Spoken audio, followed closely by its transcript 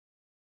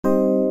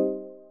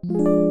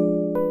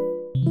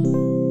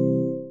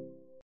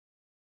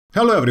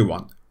Hello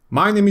everyone,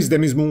 my name is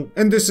Demismu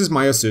and this is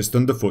my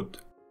assistant the Foot.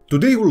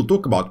 Today we'll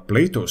talk about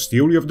Plato's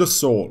theory of the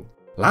soul.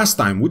 Last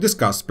time we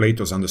discussed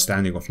Plato's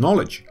understanding of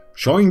knowledge,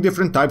 showing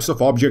different types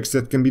of objects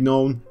that can be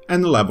known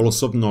and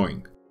levels of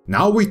knowing.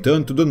 Now we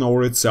turn to the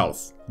knower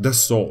itself, the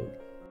soul.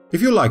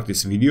 If you like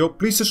this video,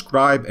 please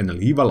subscribe and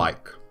leave a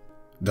like.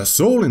 The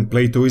soul in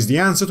Plato is the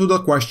answer to the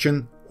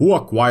question, who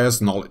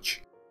acquires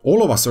knowledge?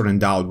 All of us are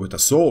endowed with a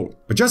soul,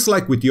 but just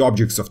like with the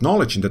objects of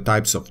knowledge and the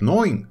types of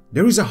knowing,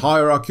 there is a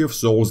hierarchy of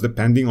souls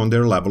depending on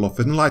their level of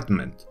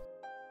enlightenment.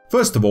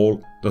 First of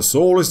all, the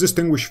soul is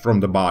distinguished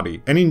from the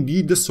body, and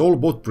indeed the soul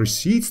both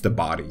precedes the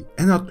body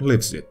and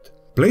outlives it.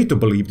 Plato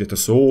believed that the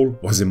soul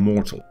was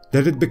immortal,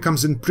 that it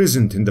becomes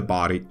imprisoned in the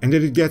body and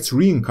that it gets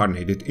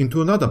reincarnated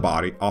into another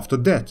body after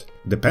death.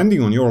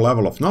 Depending on your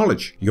level of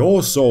knowledge,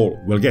 your soul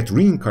will get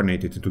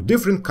reincarnated into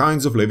different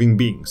kinds of living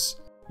beings.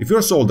 If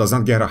your soul does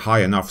not get a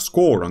high enough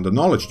score on the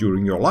knowledge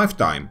during your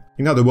lifetime,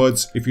 in other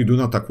words, if you do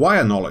not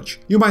acquire knowledge,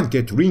 you might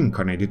get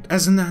reincarnated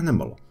as an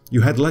animal.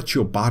 You had let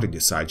your body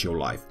decide your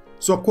life.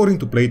 So according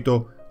to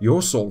Plato,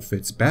 your soul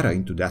fits better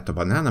into that of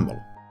an animal.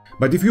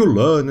 But if you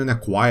learn and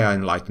acquire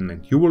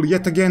enlightenment, you will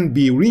yet again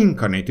be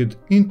reincarnated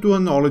into a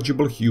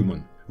knowledgeable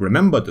human.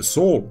 Remember, the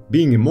soul,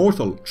 being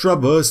immortal,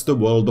 traversed the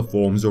world of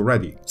forms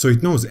already, so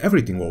it knows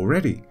everything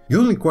already. The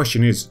only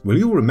question is, will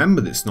you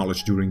remember this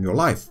knowledge during your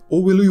life,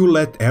 or will you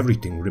let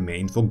everything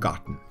remain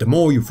forgotten? The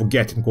more you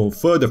forget and go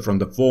further from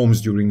the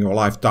forms during your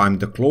lifetime,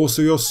 the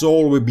closer your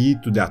soul will be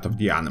to that of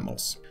the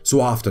animals.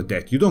 So after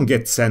that, you don't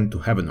get sent to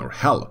heaven or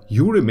hell,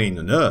 you remain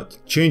on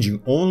earth,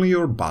 changing only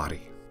your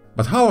body.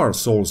 But how are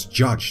souls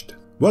judged?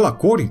 Well,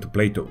 according to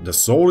Plato, the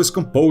soul is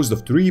composed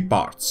of 3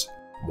 parts.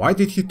 Why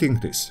did he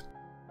think this?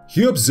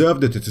 He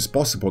observed that it is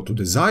possible to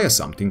desire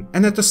something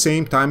and at the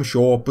same time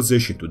show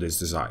opposition to this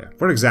desire.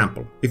 For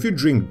example, if you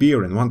drink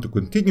beer and want to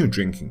continue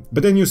drinking,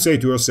 but then you say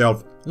to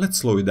yourself, let's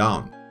slow it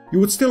down, you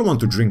would still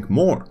want to drink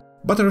more,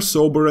 but are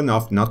sober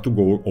enough not to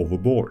go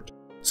overboard.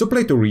 So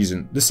Plato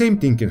reasoned, the same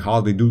thing can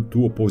hardly do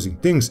 2 opposing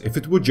things if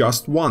it were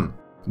just one.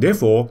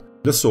 Therefore,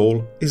 the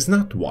soul is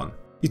not one.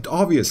 It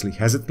obviously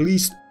has at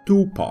least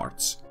 2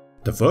 parts.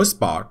 The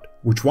first part,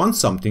 which wants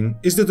something,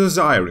 is the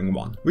desiring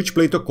one, which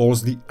Plato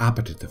calls the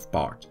appetitive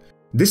part.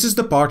 This is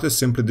the part that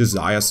simply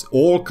desires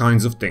all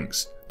kinds of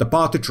things, the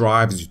part that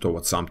drives you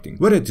towards something,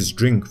 whether it is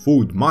drink,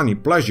 food, money,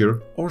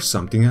 pleasure, or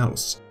something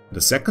else.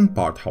 The second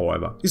part,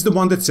 however, is the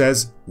one that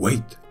says,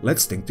 wait,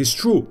 let's think this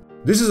through.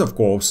 This is of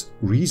course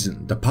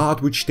reason, the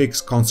part which takes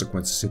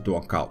consequences into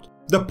account,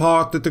 the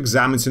part that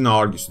examines and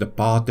argues, the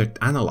part that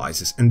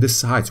analyzes and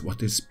decides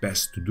what is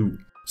best to do.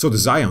 So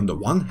desire on the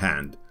one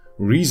hand,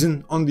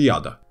 reason on the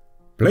other.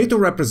 Plato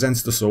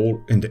represents the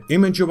soul in the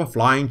image of a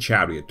flying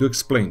chariot to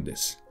explain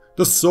this.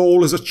 The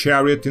soul is a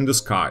chariot in the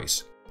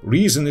skies.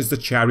 Reason is the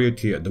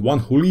charioteer, the one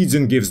who leads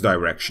and gives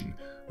direction,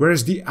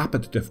 whereas the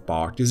appetitive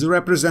part is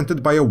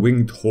represented by a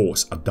winged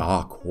horse, a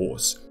dark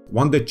horse,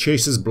 one that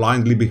chases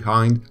blindly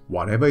behind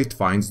whatever it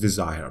finds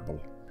desirable.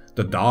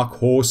 The dark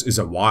horse is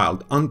a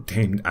wild,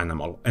 untamed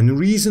animal, and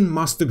reason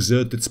must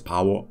exert its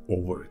power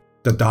over it.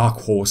 The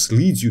dark horse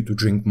leads you to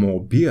drink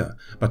more beer,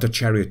 but the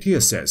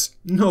charioteer says,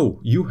 no,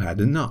 you had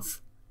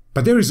enough.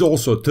 But there is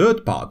also a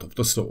third part of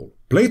the soul.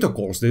 Plato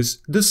calls this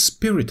the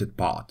spirited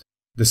part.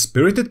 The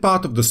spirited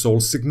part of the soul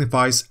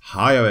signifies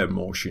higher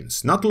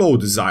emotions, not low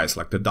desires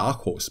like the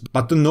dark horse,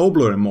 but the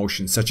nobler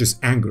emotions such as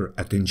anger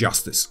at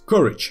injustice,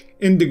 courage,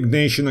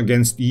 indignation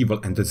against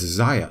evil, and the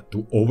desire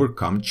to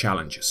overcome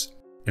challenges.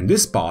 And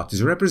this part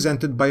is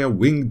represented by a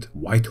winged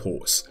white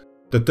horse.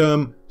 The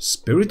term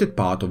spirited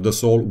part of the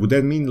soul would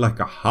then mean like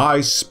a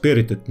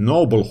high-spirited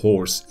noble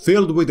horse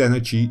filled with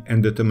energy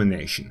and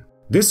determination.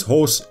 This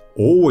horse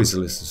always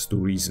listens to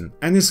reason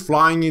and is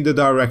flying in the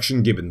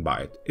direction given by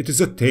it. It is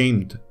a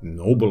tamed,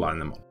 noble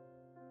animal.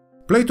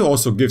 Plato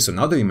also gives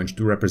another image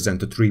to represent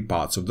the 3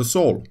 parts of the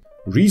soul.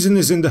 Reason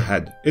is in the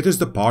head, it is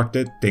the part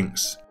that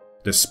thinks.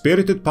 The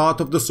spirited part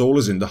of the soul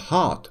is in the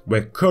heart,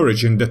 where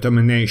courage and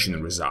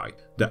determination reside.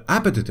 The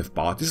appetitive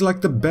part is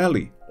like the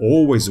belly,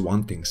 always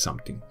wanting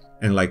something.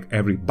 And like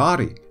every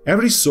body,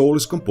 every soul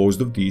is composed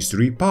of these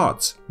 3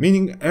 parts,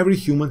 meaning every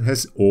human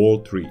has all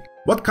 3.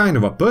 What kind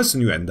of a person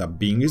you end up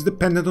being is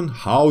dependent on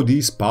how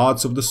these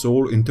parts of the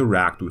soul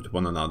interact with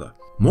one another.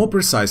 More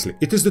precisely,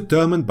 it is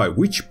determined by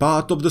which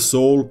part of the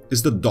soul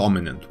is the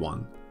dominant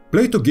one.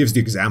 Plato gives the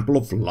example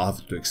of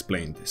love to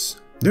explain this.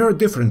 There are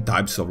different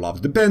types of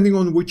love depending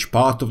on which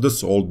part of the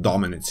soul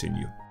dominates in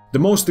you. The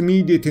most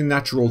immediate and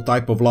natural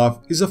type of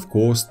love is of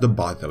course the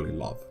brotherly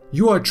love.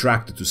 You are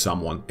attracted to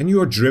someone and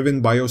you are driven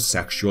by your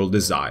sexual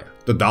desire.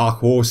 The dark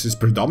horse is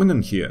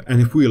predominant here,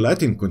 and if we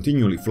let him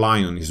continually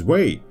fly on his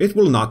way, it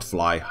will not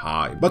fly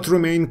high, but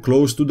remain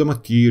close to the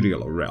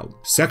material realm.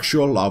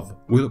 Sexual love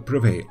will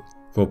prevail.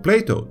 For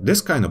Plato, this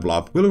kind of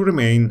love will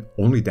remain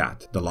only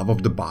that, the love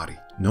of the body,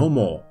 no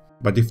more.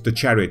 But if the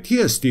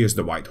charioteer steers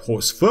the white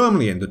horse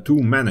firmly and the two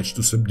manage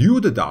to subdue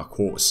the dark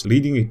horse,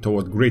 leading it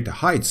toward greater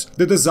heights,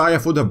 the desire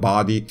for the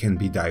body can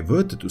be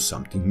diverted to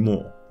something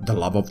more, the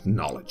love of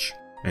knowledge.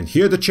 And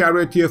here the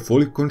charioteer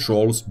fully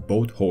controls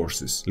both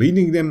horses,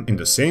 leading them in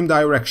the same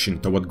direction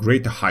toward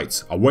greater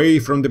heights, away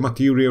from the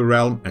material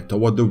realm and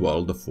toward the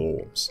world of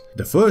forms.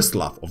 The first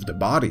love of the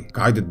body,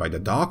 guided by the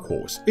dark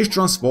horse, is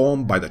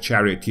transformed by the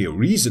charioteer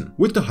reason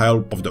with the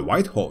help of the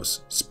white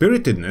horse,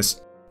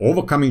 spiritedness,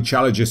 overcoming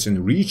challenges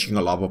and reaching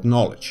a love of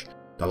knowledge,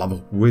 the love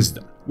of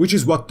wisdom, which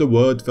is what the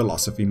word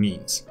philosophy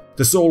means.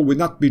 The soul will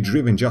not be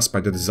driven just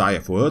by the desire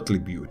for earthly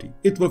beauty,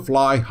 it will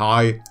fly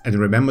high and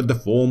remember the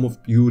form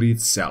of beauty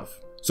itself.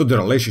 So the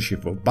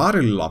relationship of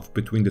bodily love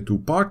between the two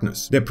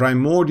partners, their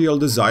primordial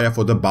desire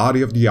for the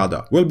body of the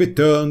other, will be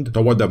turned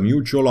toward the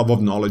mutual love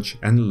of knowledge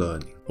and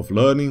learning, of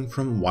learning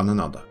from one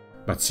another.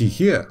 But see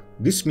here,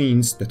 this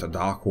means that a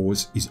dark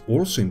horse is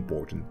also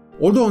important.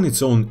 Although on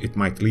its own it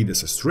might lead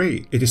us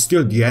astray, it is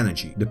still the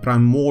energy, the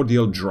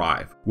primordial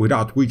drive,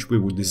 without which we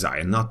would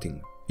desire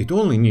nothing. It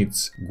only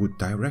needs good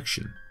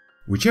direction.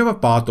 Whichever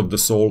part of the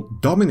soul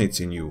dominates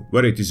in you,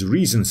 whether it is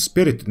reason,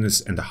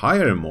 spiritedness and the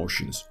higher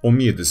emotions, or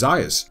mere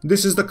desires,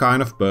 this is the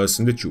kind of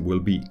person that you will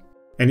be.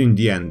 And in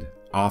the end,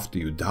 after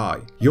you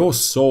die, your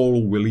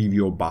soul will leave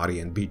your body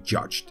and be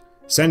judged,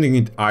 sending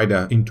it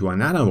either into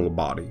an animal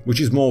body,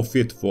 which is more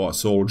fit for a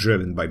soul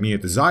driven by mere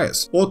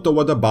desires, or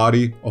toward the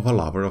body of a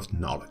lover of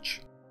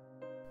knowledge.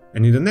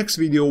 And in the next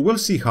video we'll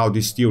see how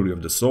this theory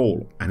of the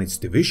soul and its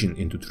division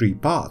into three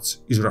parts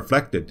is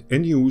reflected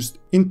and used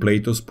in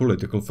Plato's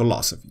political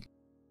philosophy.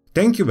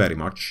 Thank you very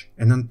much,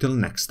 and until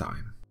next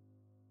time.